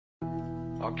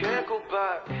I can't go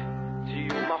back to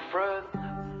you, my friend.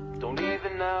 Don't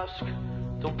even ask.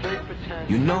 Don't play pretend.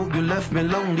 You know you left me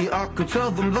lonely. I could tell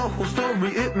them the whole story.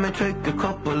 It may take a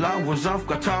couple hours. I've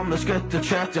got time. Let's get the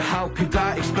chat. How could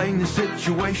I explain the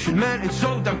situation? Man, it's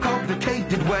so damn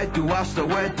complicated. Where do I start?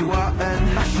 Where do I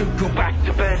end? I should go back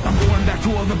to bed. I'm going back to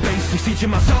all the basics.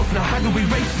 Teaching myself now how to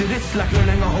erase it. It's like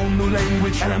learning a whole new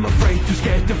language, and I'm afraid, too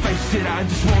scared to face it. I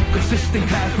just want consistent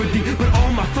clarity, but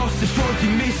all my thoughts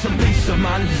destroying me. Some peace of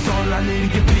mind is all I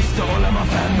need. Give peace to all of my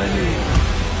family.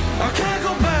 I can't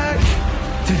go back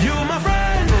to you, my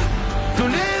friend.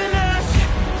 Don't even ask.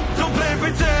 Don't play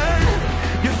pretend.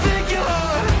 You think you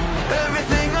are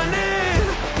everything I need,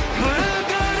 but I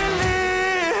gotta leave.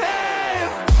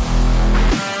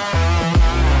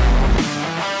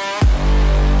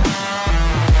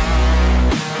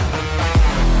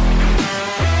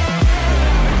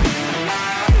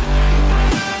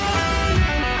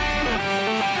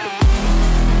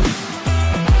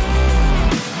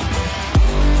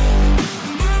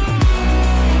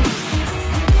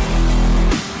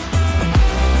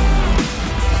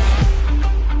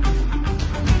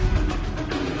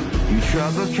 Try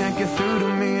but can't get through to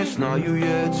me. It's not you,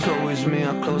 yeah, it's always me.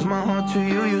 I close my heart to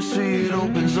you, you see it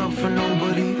opens up for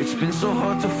nobody. It's been so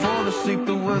hard to fall asleep.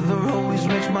 The weather always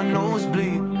makes my nose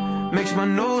bleed. Makes my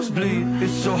nose bleed.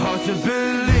 It's so hard to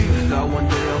believe that one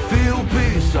day I'll feel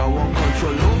peace. I won't control